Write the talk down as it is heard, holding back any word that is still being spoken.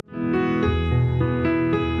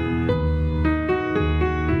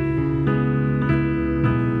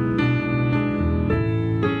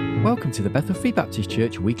Welcome to the Bethel Free Baptist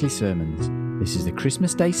Church weekly sermons. This is the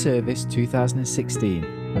Christmas Day service 2016,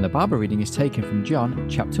 and the Bible reading is taken from John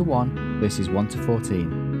chapter 1, verses 1 to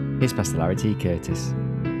 14. Here's Pastor Larry T. Curtis.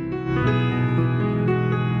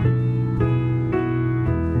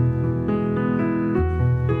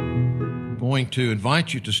 I'm going to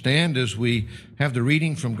invite you to stand as we have the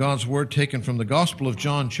reading from God's Word taken from the Gospel of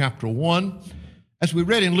John chapter 1. As we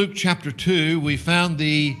read in Luke chapter 2, we found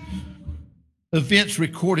the events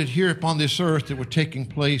recorded here upon this earth that were taking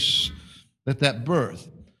place at that birth.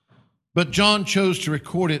 But John chose to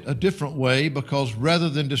record it a different way because rather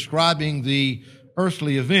than describing the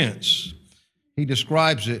earthly events, he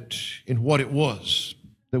describes it in what it was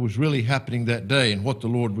that was really happening that day and what the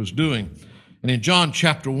Lord was doing. And in John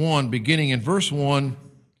chapter 1, beginning in verse 1,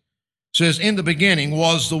 says, "In the beginning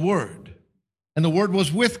was the Word, and the Word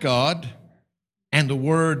was with God, and the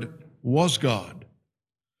Word was God.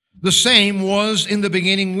 The same was in the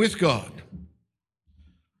beginning with God.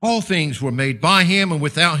 All things were made by him, and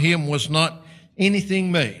without him was not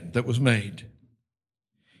anything made that was made.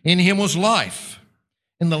 In him was life,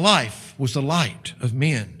 and the life was the light of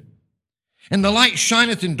men. And the light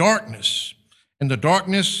shineth in darkness, and the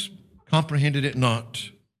darkness comprehended it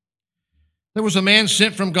not. There was a man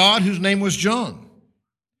sent from God whose name was John.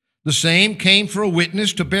 The same came for a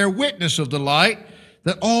witness to bear witness of the light,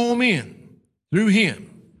 that all men through him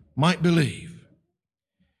might believe.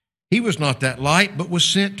 He was not that light, but was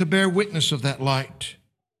sent to bear witness of that light.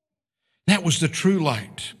 That was the true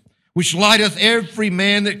light, which lighteth every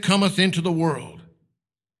man that cometh into the world.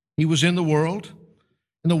 He was in the world,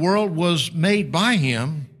 and the world was made by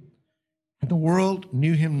him, and the world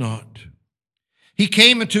knew him not. He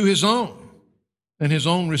came into his own, and his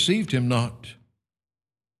own received him not.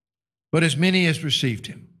 But as many as received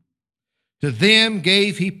him, to them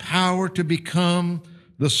gave he power to become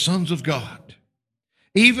the sons of God,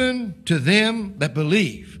 even to them that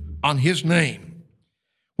believe on his name,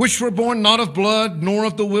 which were born not of blood, nor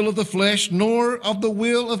of the will of the flesh, nor of the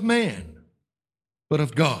will of man, but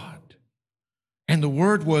of God. And the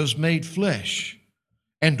Word was made flesh,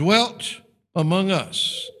 and dwelt among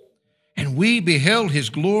us. And we beheld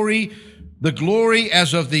his glory, the glory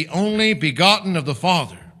as of the only begotten of the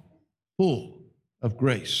Father, full of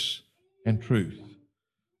grace and truth."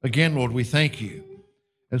 Again, Lord, we thank you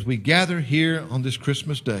as we gather here on this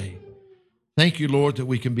Christmas day. Thank you, Lord, that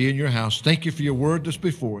we can be in your house. Thank you for your word that's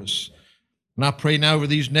before us. And I pray now over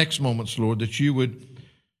these next moments, Lord, that you would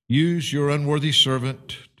use your unworthy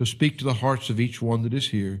servant to speak to the hearts of each one that is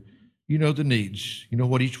here. You know the needs. You know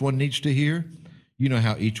what each one needs to hear. You know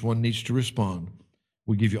how each one needs to respond.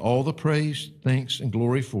 We give you all the praise, thanks, and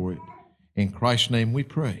glory for it. In Christ's name we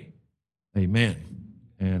pray. Amen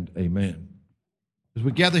and amen. As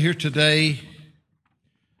we gather here today,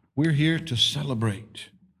 we're here to celebrate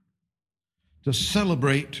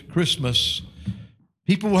Christmas.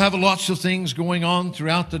 People will have lots of things going on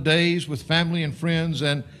throughout the days with family and friends,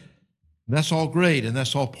 and that's all great, and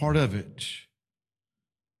that's all part of it.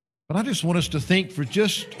 But I just want us to think for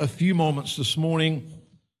just a few moments this morning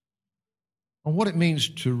on what it means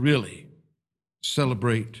to really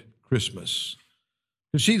celebrate Christmas.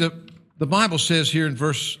 You see, the Bible says here in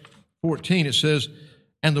verse 14, it says,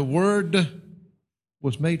 "And the Word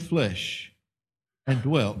was made flesh and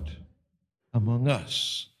dwelt among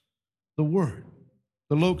us." The Word,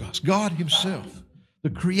 the Logos, God himself, the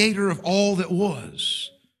creator of all that was.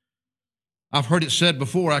 I've heard it said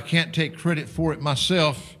before, I can't take credit for it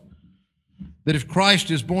myself, that if Christ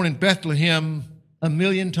is born in Bethlehem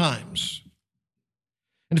 1,000,000 times,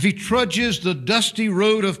 and if he trudges the dusty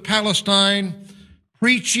road of Palestine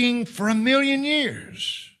preaching for 1,000,000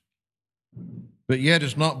 years, but yet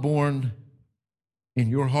is not born in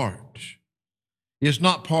your heart, is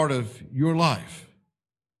not part of your life,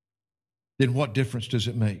 then what difference does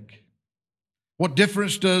it make? What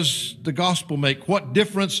difference does the gospel make? What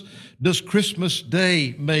difference does Christmas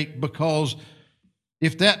Day make? Because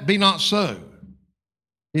if that be not so,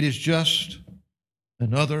 it is just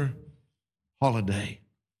another holiday,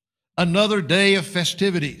 another day of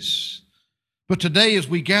festivities. But today, as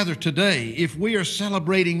we gather today, if we are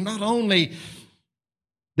celebrating not only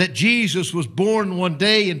that Jesus was born one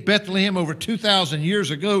day in Bethlehem over 2,000 years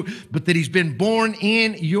ago, but that he's been born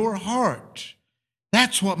in your heart.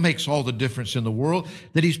 That's what makes all the difference in the world,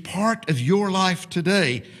 that he's part of your life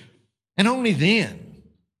today. And only then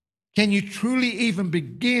can you truly even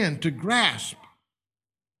begin to grasp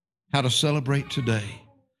how to celebrate today.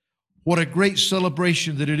 What a great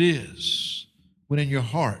celebration that it is when in your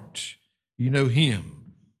heart you know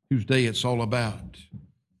him whose day it's all about.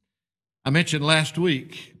 I mentioned last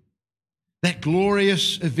week that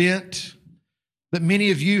glorious event that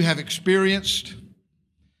many of you have experienced.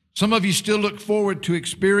 Some of you still look forward to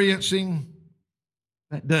experiencing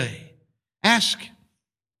that day. Ask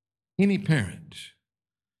any parent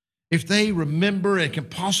if they remember and can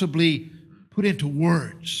possibly put into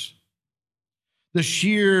words the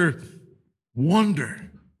sheer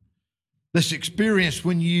wonder that's experienced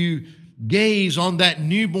when you gaze on that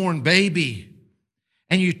newborn baby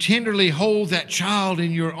and you tenderly hold that child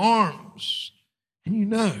in your arms and you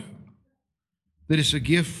know that it's a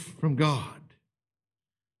gift from God.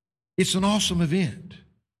 It's an awesome event,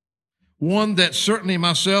 one that certainly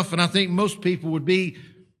myself and I think most people would be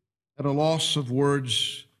at a loss of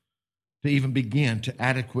words to even begin to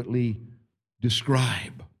adequately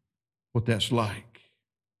describe what that's like.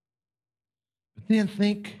 But then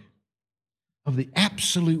think of the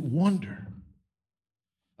absolute wonder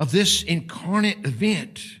of this incarnate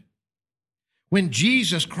event when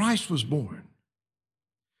Jesus Christ was born,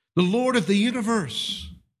 the Lord of the universe,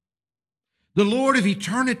 the Lord of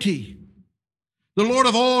eternity, the Lord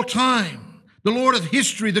of all time, the Lord of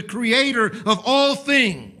history, the creator of all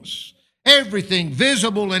things, everything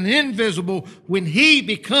visible and invisible, when he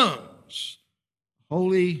becomes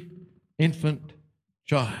holy infant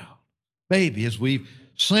child, baby, as we've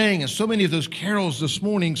sang in so many of those carols this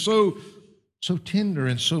morning, so tender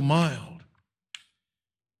and so mild.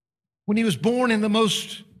 When he was born in the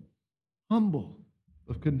most humble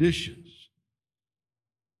of conditions.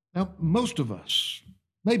 Now, most of us,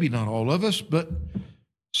 maybe not all of us, but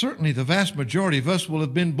certainly the vast majority of us will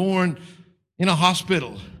have been born in a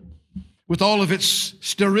hospital with all of its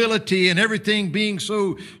sterility and everything being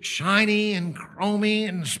so shiny and chromy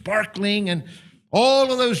and sparkling and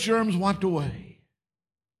all of those germs wiped away.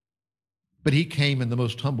 But he came in the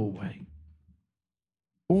most humble way.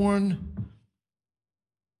 Born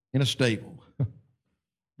in a stable.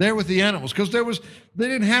 There with the animals, because they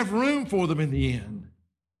didn't have room for them in the inn.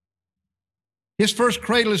 His first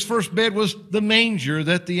cradle, his first bed was the manger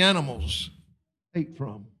that the animals ate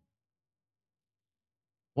from.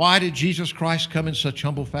 Why did Jesus Christ come in such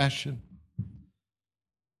humble fashion?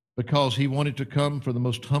 Because he wanted to come for the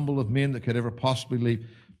most humble of men that could ever possibly live.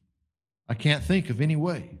 I can't think of any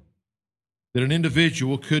way that an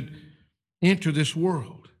individual could enter this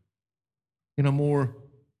world in a more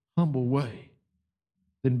humble way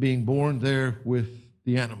than being born there with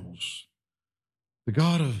the animals. The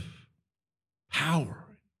God of power,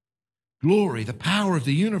 glory, the power of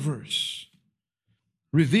the universe,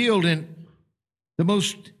 revealed in the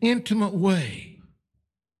most intimate way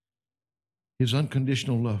his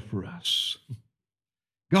unconditional love for us.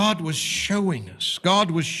 God was showing us,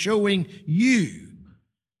 God was showing you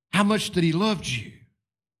how much that he loved you.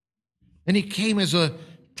 And he came as a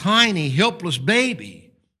tiny, helpless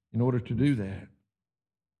baby in order to do that.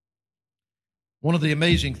 One of the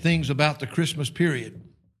amazing things about the Christmas period,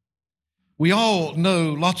 we all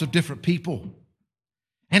know lots of different people.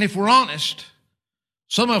 And if we're honest,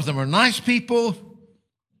 some of them are nice people,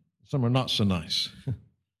 some are not so nice.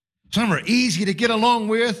 Some are easy to get along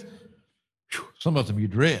with. Some of them you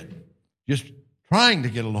dread, just trying to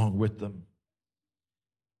get along with them.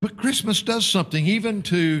 But Christmas does something even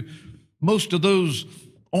to most of those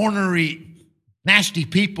ornery, nasty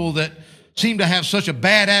people that seem to have such a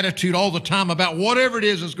bad attitude all the time about whatever it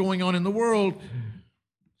is that's going on in the world.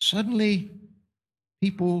 Suddenly,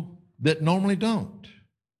 people that normally don't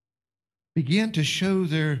begin to show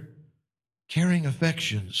their caring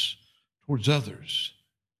affections towards others.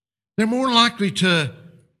 They're more likely to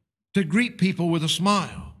greet people with a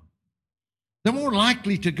smile. They're more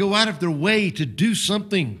likely to go out of their way to do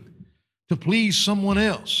something to please someone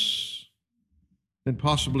else than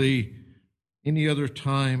possibly any other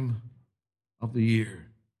time of the year.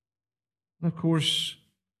 And of course,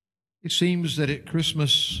 it seems that at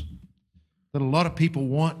Christmas that a lot of people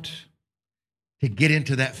want to get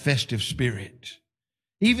into that festive spirit,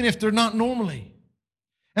 even if they're not normally.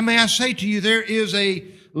 And may I say to you, there is a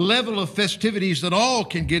level of festivities that all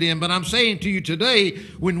can get in, but I'm saying to you today,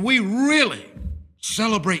 when we really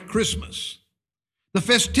celebrate Christmas, the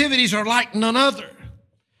festivities are like none other.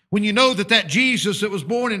 When you know that that Jesus that was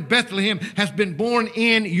born in Bethlehem has been born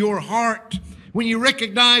in your heart, when you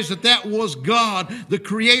recognize that that was God, the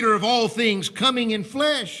creator of all things, coming in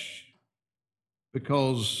flesh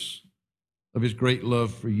because of his great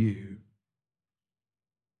love for you.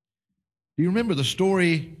 Do you remember the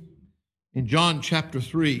story in John chapter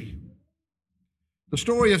 3? The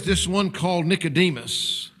story of this one called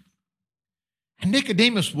Nicodemus. And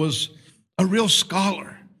Nicodemus was a real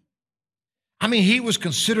scholar. I mean, he was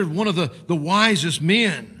considered one of the wisest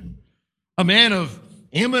men, a man of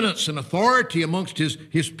eminence and authority amongst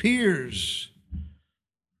his peers.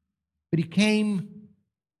 But he came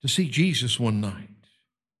to see Jesus one night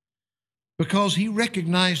because he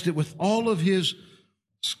recognized that with all of his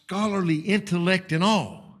scholarly intellect and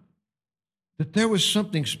all, that there was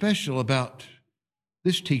something special about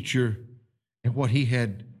this teacher and what he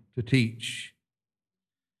had to teach.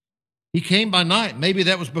 He came by night. Maybe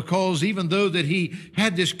that was because even though that he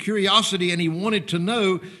had this curiosity and he wanted to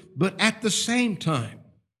know, but at the same time,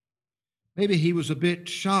 maybe he was a bit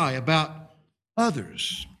shy about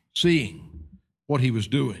others seeing what he was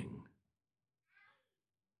doing.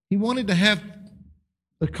 He wanted to have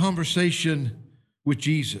a conversation with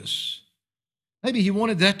Jesus. Maybe he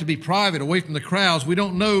wanted that to be private, away from the crowds. We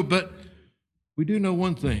don't know, but we do know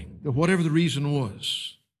one thing, that whatever the reason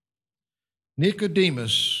was,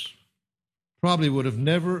 Nicodemus probably would have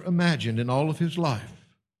never imagined in all of his life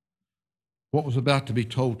what was about to be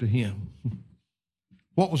told to him.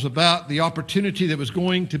 What was about the opportunity that was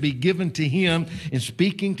going to be given to him in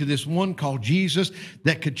speaking to this one called Jesus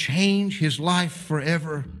that could change his life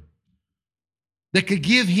forever, that could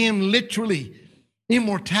give him literally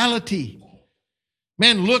immortality.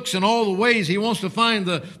 Man looks in all the ways. He wants to find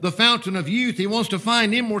the fountain of youth. He wants to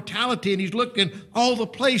find immortality, and he's looking all the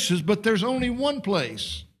places, but there's only one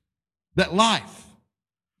place, that life.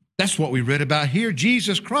 That's what we read about here,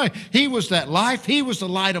 Jesus Christ. He was that life. He was the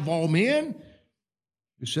light of all men.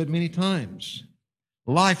 We said many times,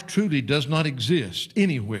 life truly does not exist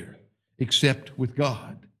anywhere except with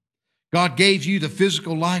God. God gave you the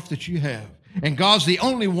physical life that you have. And God's the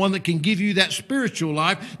only one that can give you that spiritual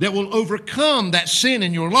life that will overcome that sin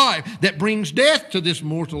in your life that brings death to this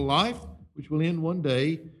mortal life, which will end one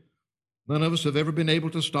day. None of us have ever been able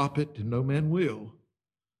to stop it, and no man will.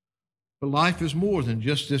 But life is more than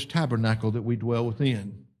just this tabernacle that we dwell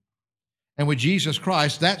within. And with Jesus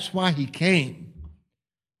Christ, that's why he came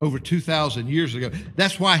over 2,000 years ago.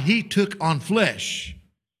 That's why he took on flesh,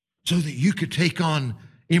 so that you could take on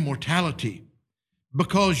immortality.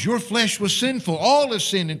 Because your flesh was sinful. All has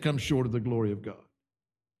sinned and come short of the glory of God.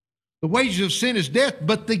 The wages of sin is death,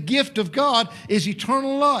 but the gift of God is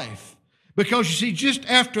eternal life. Because you see, just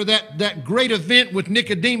after that great event with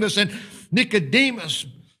Nicodemus, and Nicodemus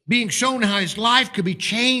being shown how his life could be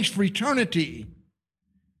changed for eternity,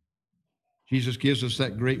 Jesus gives us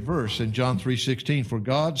that great verse in John 3:16, for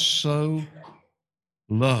God so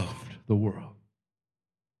loved the world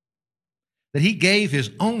that he gave his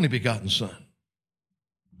only begotten Son,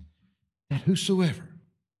 that whosoever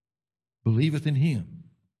believeth in him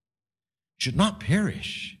should not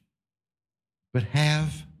perish, but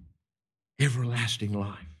have everlasting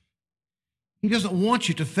life. He doesn't want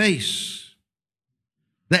you to face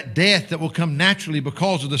that death that will come naturally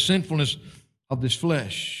because of the sinfulness of this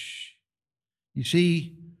flesh. You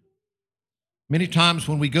see, many times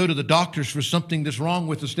when we go to the doctors for something that's wrong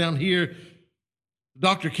with us down here, the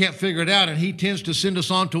doctor can't figure it out, and he tends to send us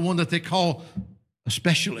on to one that they call a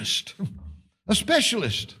specialist. A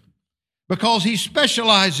specialist, because he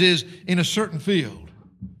specializes in a certain field.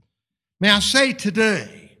 May I say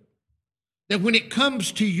today that when it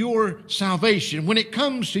comes to your salvation, when it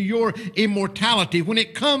comes to your immortality, when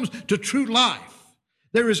it comes to true life,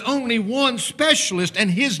 there is only one specialist,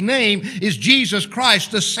 and his name is Jesus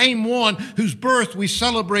Christ, the same one whose birth we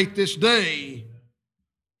celebrate this day.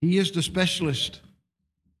 He is the specialist,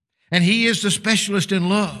 and he is the specialist in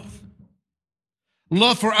love.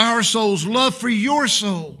 Love for our souls, love for your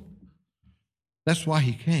soul. That's why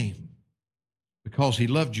he came, because he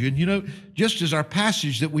loved you. And you know, just as our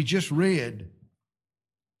passage that we just read,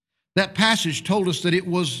 that passage told us that it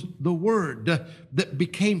was the Word that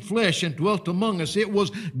became flesh and dwelt among us. It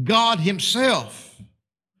was God himself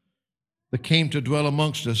that came to dwell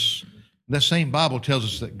amongst us. That same Bible tells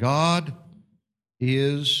us that God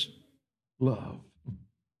is love.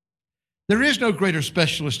 There is no greater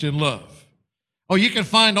specialist in love. Oh, you can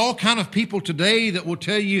find all kind of people today that will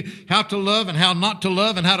tell you how to love and how not to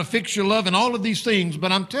love and how to fix your love and all of these things.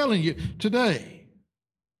 But I'm telling you today,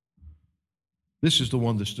 this is the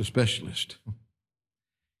one that's the specialist.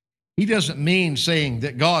 He doesn't mean saying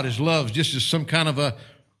that God is love just as some kind of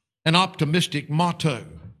an optimistic motto.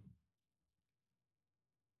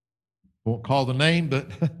 Won't call the name, but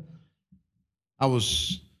I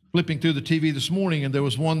was flipping through the TV this morning, and there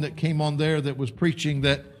was one that came on there that was preaching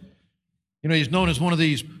that, you know, he's known as one of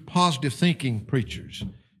these positive thinking preachers.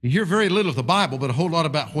 You hear very little of the Bible, but a whole lot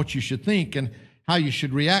about what you should think and how you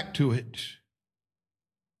should react to it.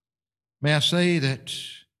 May I say that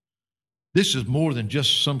this is more than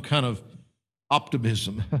just some kind of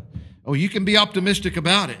optimism. Oh, you can be optimistic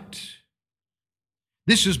about it.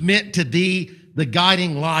 This is meant to be the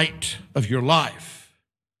guiding light of your life.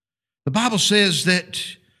 The Bible says that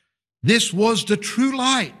this was the true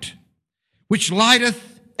light which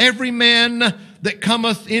lighteth every man that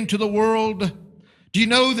cometh into the world. Do you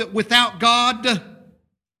know that without God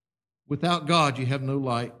you have no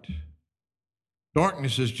light?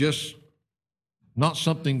 Darkness is just not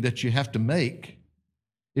something that you have to make.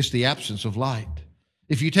 It's the absence of light.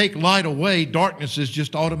 If you take light away, darkness is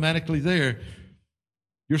just automatically there.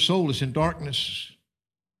 Your soul is in darkness.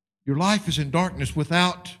 Your life is in darkness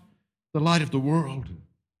without the light of the world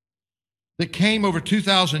that came over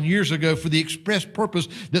 2,000 years ago for the express purpose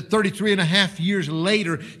that 33 and a half years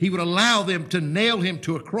later, he would allow them to nail him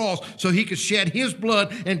to a cross so he could shed his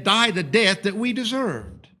blood and die the death that we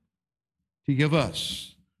deserved to give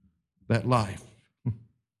us that life.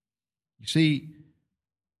 You see,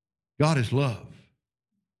 God is love.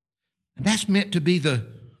 And that's meant to be the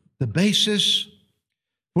basis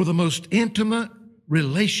for the most intimate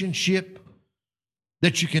relationship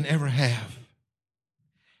that you can ever have.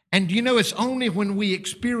 And you know, it's only when we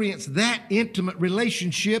experience that intimate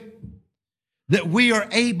relationship that we are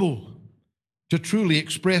able to truly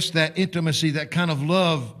express that intimacy, that kind of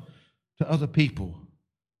love to other people,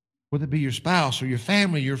 whether it be your spouse or your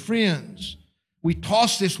family, your friends. We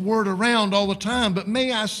toss this word around all the time, but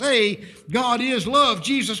may I say, God is love.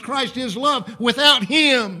 Jesus Christ is love. Without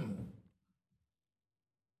Him,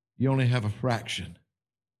 you only have a fraction,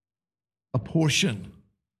 a portion,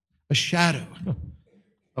 a shadow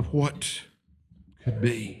of what could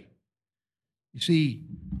be. You see,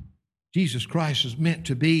 Jesus Christ is meant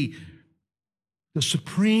to be the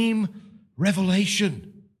supreme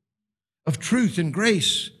revelation of truth and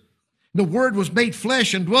grace. The Word was made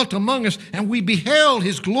flesh and dwelt among us, and we beheld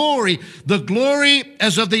His glory, the glory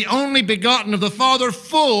as of the only begotten of the Father,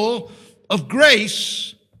 full of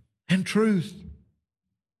grace and truth.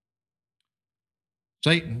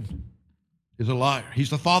 Satan is a liar. He's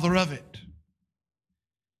the father of it.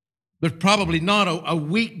 There's probably not a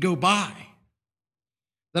week go by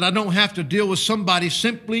that I don't have to deal with somebody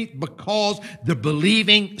simply because they're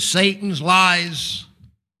believing Satan's lies.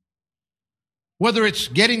 Whether it's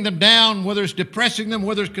getting them down, whether it's depressing them,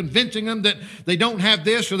 whether it's convincing them that they don't have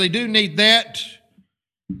this or they do need that.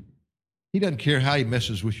 He doesn't care how he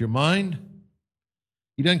messes with your mind.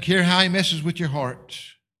 He doesn't care how he messes with your heart.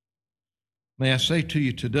 May I say to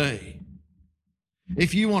you today,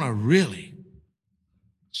 if you want to really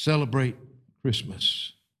celebrate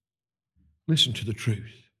Christmas, listen to the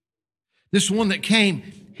truth. This one that came,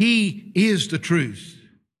 He is the truth.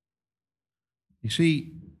 You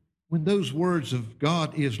see, when those words of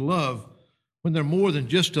God is love, when they're more than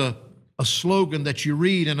just a slogan that you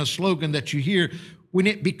read and a slogan that you hear, when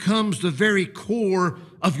it becomes the very core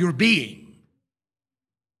of your being,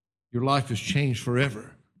 your life is changed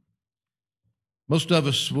forever. Most of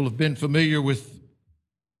us will have been familiar with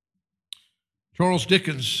Charles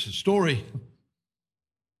Dickens' story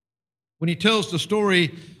when he tells the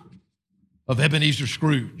story of Ebenezer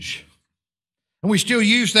Scrooge. And we still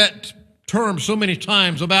use that term so many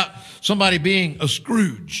times about somebody being a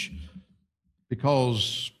Scrooge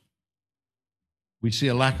because we see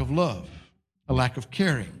a lack of love, a lack of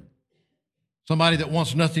caring, somebody that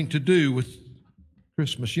wants nothing to do with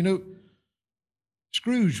Christmas. You know,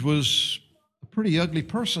 Scrooge was a pretty ugly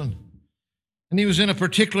person, and he was in a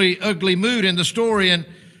particularly ugly mood in the story, and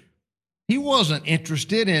he wasn't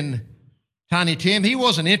interested in Tiny Tim. He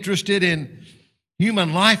wasn't interested in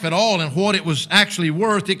human life at all and what it was actually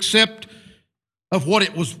worth, except of what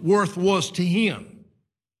it was worth was to him,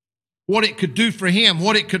 what it could do for him,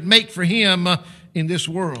 what it could make for him in this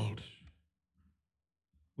world.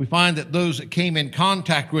 We find that those that came in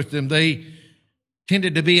contact with them, they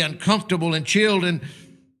tended to be uncomfortable and chilled, and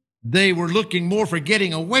they were looking more for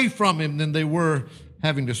getting away from him than they were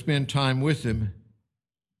having to spend time with him.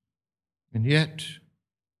 And yet,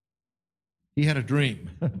 he had a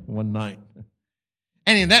dream one night.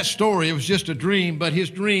 And in that story, it was just a dream, but his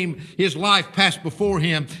dream, his life passed before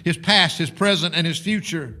him, his past, his present, and his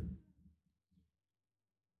future.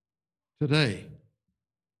 Today,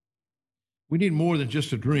 we need more than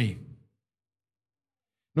just a dream.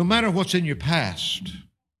 No matter what's in your past,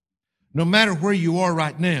 no matter where you are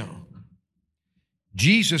right now,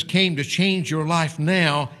 Jesus came to change your life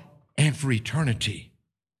now and for eternity,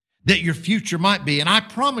 that your future might be. And I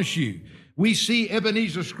promise you, we see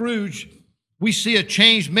Ebenezer Scrooge, we see a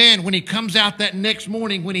changed man when he comes out that next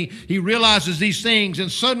morning, when he realizes these things,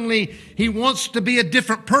 and suddenly he wants to be a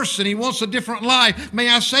different person. He wants a different life. May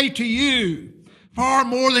I say to you, far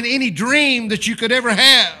more than any dream that you could ever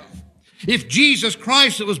have, if Jesus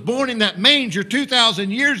Christ that was born in that manger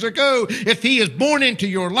 2,000 years ago, if He is born into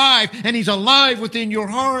your life and He's alive within your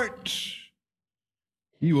heart,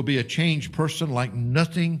 you will be a changed person like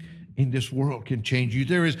nothing in this world can change you.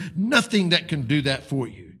 There is nothing that can do that for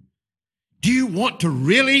you. Do you want to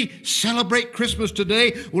really celebrate Christmas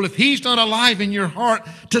today? Well, if He's not alive in your heart,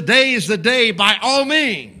 today is the day by all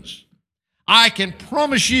means. I can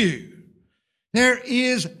promise you there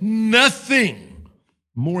is nothing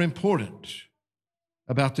more important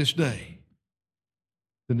about this day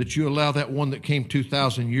than that you allow that one that came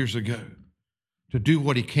 2,000 years ago to do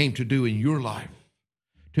what He came to do in your life,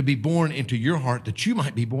 to be born into your heart, that you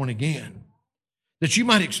might be born again, that you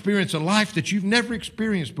might experience a life that you've never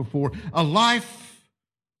experienced before, a life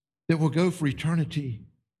that will go for eternity.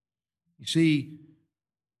 You see,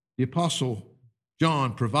 the Apostle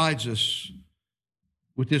John provides us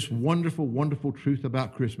with this wonderful, wonderful truth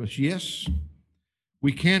about Christmas. Yes,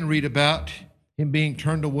 we can read about Him being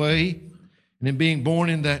turned away and Him being born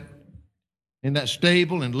in that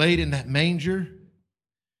stable and laid in that manger.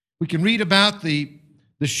 We can read about the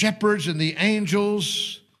shepherds and the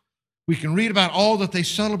angels. We can read about all that they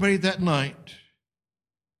celebrated that night.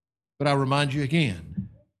 But I remind you again,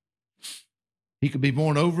 He could be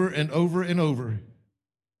born over and over and over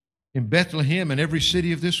in Bethlehem and every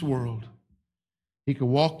city of this world. He could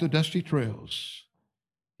walk the dusty trails.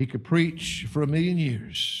 He could preach for 1,000,000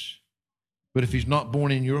 years. But if He's not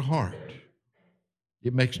born in your heart,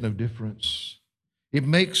 it makes no difference. It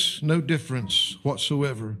makes no difference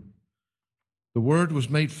whatsoever. The Word was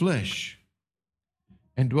made flesh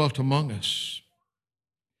and dwelt among us.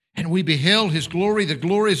 And we beheld His glory, the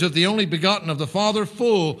glories of the only begotten of the Father,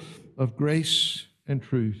 full of grace and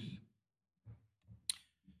truth.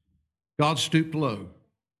 God stooped low.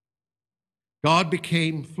 God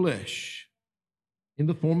became flesh in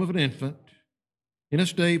the form of an infant, in a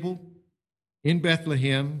stable, in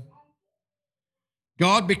Bethlehem.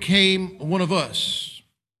 God became one of us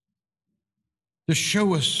to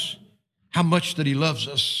show us how much that He loves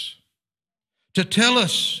us, to tell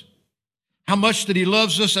us how much that He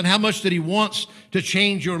loves us and how much that He wants to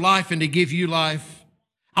change your life and to give you life.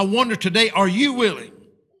 I wonder today, are you willing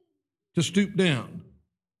to stoop down?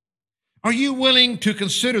 Are you willing to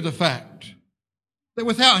consider the fact that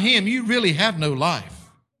without Him, you really have no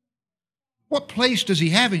life? What place does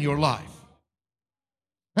He have in your life?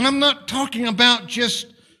 And I'm not talking about just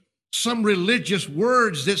some religious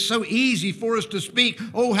words that's so easy for us to speak.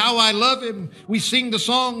 Oh, how I love Him. We sing the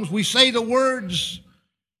songs. We say the words.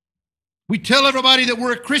 We tell everybody that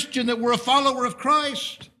we're a Christian, that we're a follower of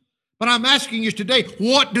Christ. But I'm asking you today,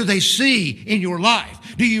 what do they see in your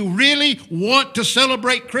life? Do you really want to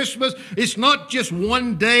celebrate Christmas? It's not just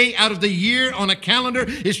one day out of the year on a calendar.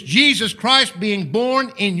 It's Jesus Christ being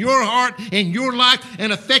born in your heart, in your life,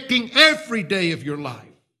 and affecting every day of your life.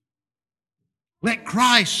 Let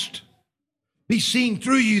Christ be seen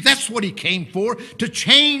through you. That's what He came for, to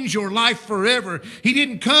change your life forever. He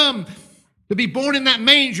didn't come to be born in that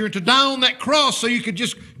manger and to die on that cross so you could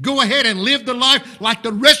just go ahead and live the life like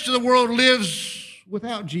the rest of the world lives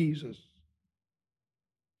without Jesus.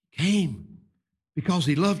 He came because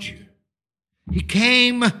He loved you. He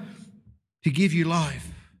came to give you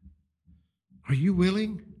life. Are you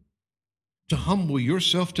willing to humble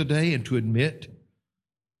yourself today and to admit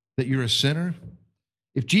that you're a sinner?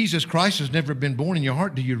 If Jesus Christ has never been born in your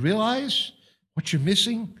heart, do you realize what you're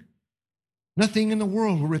missing? Nothing in the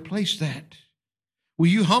world will replace that. Will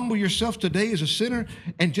you humble yourself today as a sinner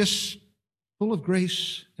and just full of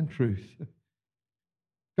grace and truth?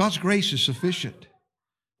 God's grace is sufficient.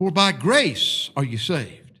 For by grace are you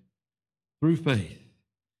saved, through faith.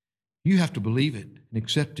 You have to believe it and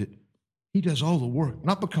accept it. He does all the work,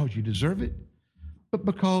 not because you deserve it, but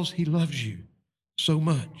because He loves you so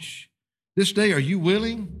much. This day, are you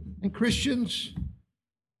willing? And Christians,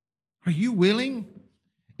 are you willing?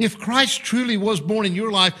 If Christ truly was born in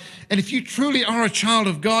your life, and if you truly are a child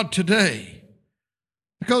of God today,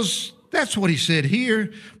 because that's what He said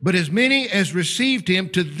here, but as many as received Him,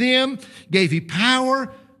 to them gave He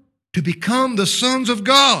power to become the sons of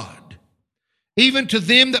God, even to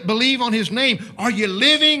them that believe on His name. Are you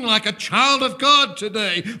living like a child of God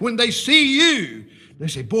today? When they see you, they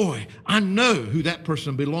say, boy, I know who that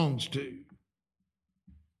person belongs to.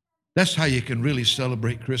 That's how you can really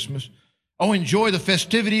celebrate Christmas. Oh, enjoy the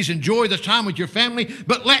festivities, enjoy the time with your family,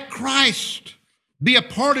 but let Christ be a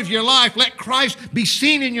part of your life. Let Christ be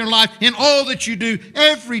seen in your life in all that you do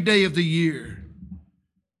every day of the year.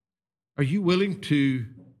 Are you willing to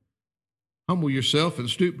humble yourself and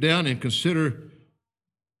stoop down and consider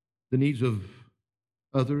the needs of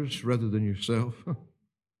others rather than yourself? To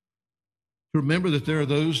remember that there are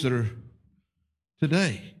those that are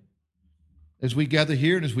today, as we gather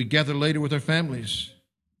here and as we gather later with our families,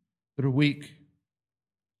 that are weak,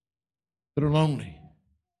 that are lonely.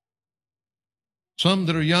 some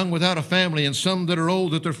that are young without a family, and some that are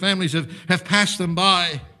old that their families have passed them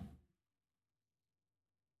by.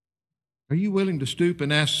 Are you willing to stoop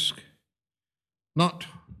and ask not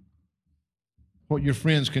what your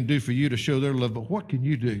friends can do for you to show their love, but what can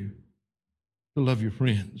you do to love your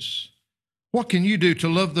friends? What can you do to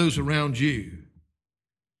love those around you?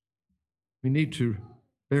 We need to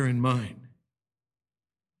bear in mind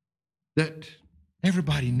that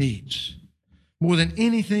everybody needs, more than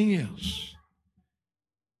anything else,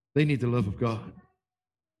 they need the love of God,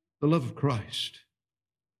 the love of Christ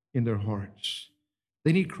in their hearts.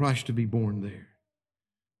 They need Christ to be born there.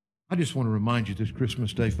 I just want to remind you this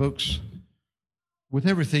Christmas Day, folks, with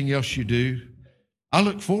everything else you do, I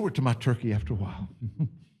look forward to my turkey after a while.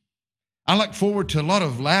 I look forward to a lot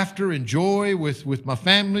of laughter and joy with my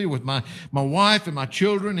family, with my wife and my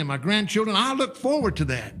children and my grandchildren. I look forward to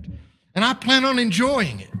that. And I plan on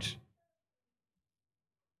enjoying it.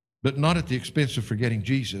 But not at the expense of forgetting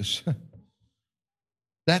Jesus.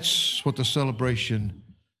 That's what the celebration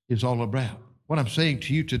is all about. What I'm saying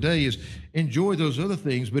to you today is enjoy those other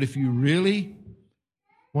things, but if you really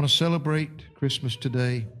want to celebrate Christmas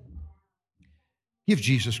today, give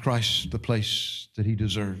Jesus Christ the place that he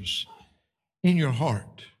deserves in your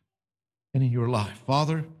heart and in your life.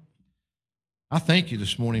 Father, I thank you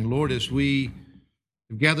this morning, Lord, as we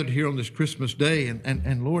have gathered here on this Christmas day.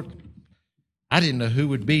 And Lord, I didn't know who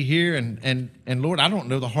would be here. And Lord, I don't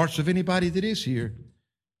know the hearts of anybody that is here.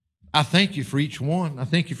 I thank you for each one. I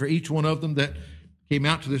thank you for each one of them that came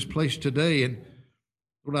out to this place today. And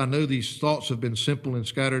Lord, I know these thoughts have been simple and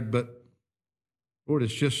scattered, but Lord,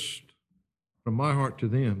 it's just from my heart to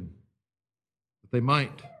them that they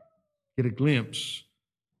might get a glimpse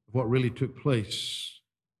of what really took place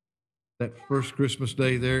that first Christmas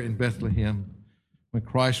day there in Bethlehem when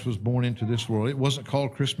Christ was born into this world. It wasn't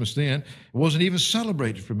called Christmas then. It wasn't even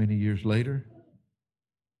celebrated for many years later.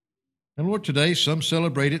 And Lord, today some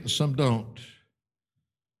celebrate it and some don't.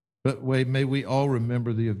 But may we all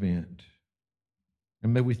remember the event.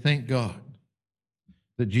 And may we thank God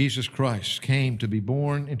that Jesus Christ came to be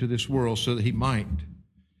born into this world so that he might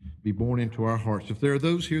be born into our hearts. If there are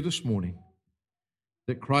those here this morning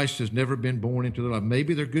that Christ has never been born into their life,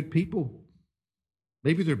 maybe they're good people.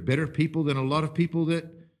 Maybe they're better people than a lot of people that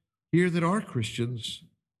here that are Christians.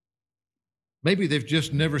 Maybe they've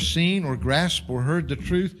just never seen or grasped or heard the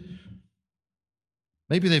truth.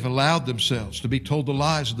 Maybe they've allowed themselves to be told the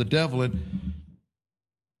lies of the devil and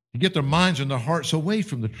to get their minds and their hearts away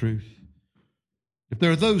from the truth. If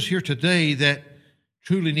there are those here today that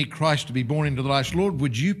truly need Christ to be born into their lives, Lord,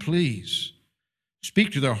 would you please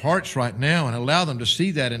speak to their hearts right now and allow them to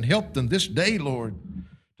see that and help them this day, Lord,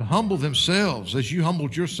 to humble themselves as you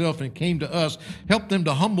humbled yourself and came to us. Help them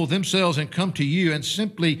to humble themselves and come to you and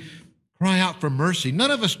simply cry out for mercy.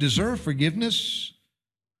 None of us deserve forgiveness,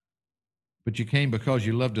 but you came because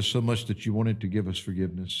you loved us so much that you wanted to give us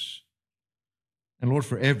forgiveness. And Lord,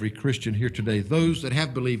 for every Christian here today, those that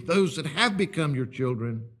have believed, those that have become your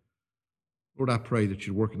children, Lord, I pray that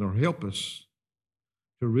you'd work in there. Help us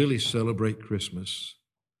to really celebrate Christmas.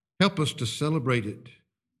 Help us to celebrate it,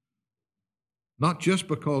 not just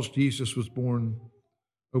because Jesus was born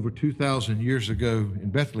over 2,000 years ago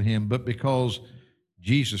in Bethlehem, but because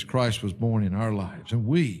Jesus Christ was born in our lives. And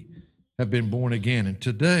we have been born again. And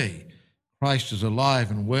today, Christ is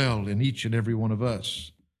alive and well in each and every one of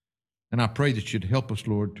us. And I pray that you'd help us,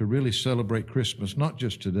 Lord, to really celebrate Christmas, not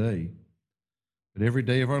just today, but every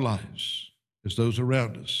day of our lives, as those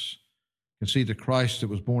around us can see the Christ that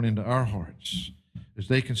was born into our hearts, as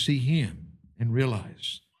they can see him and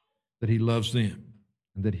realize that he loves them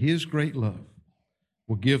and that his great love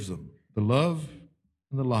will give them the love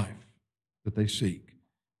and the life that they seek.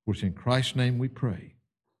 For it's in Christ's name we pray.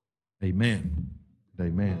 Amen and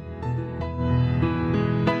amen.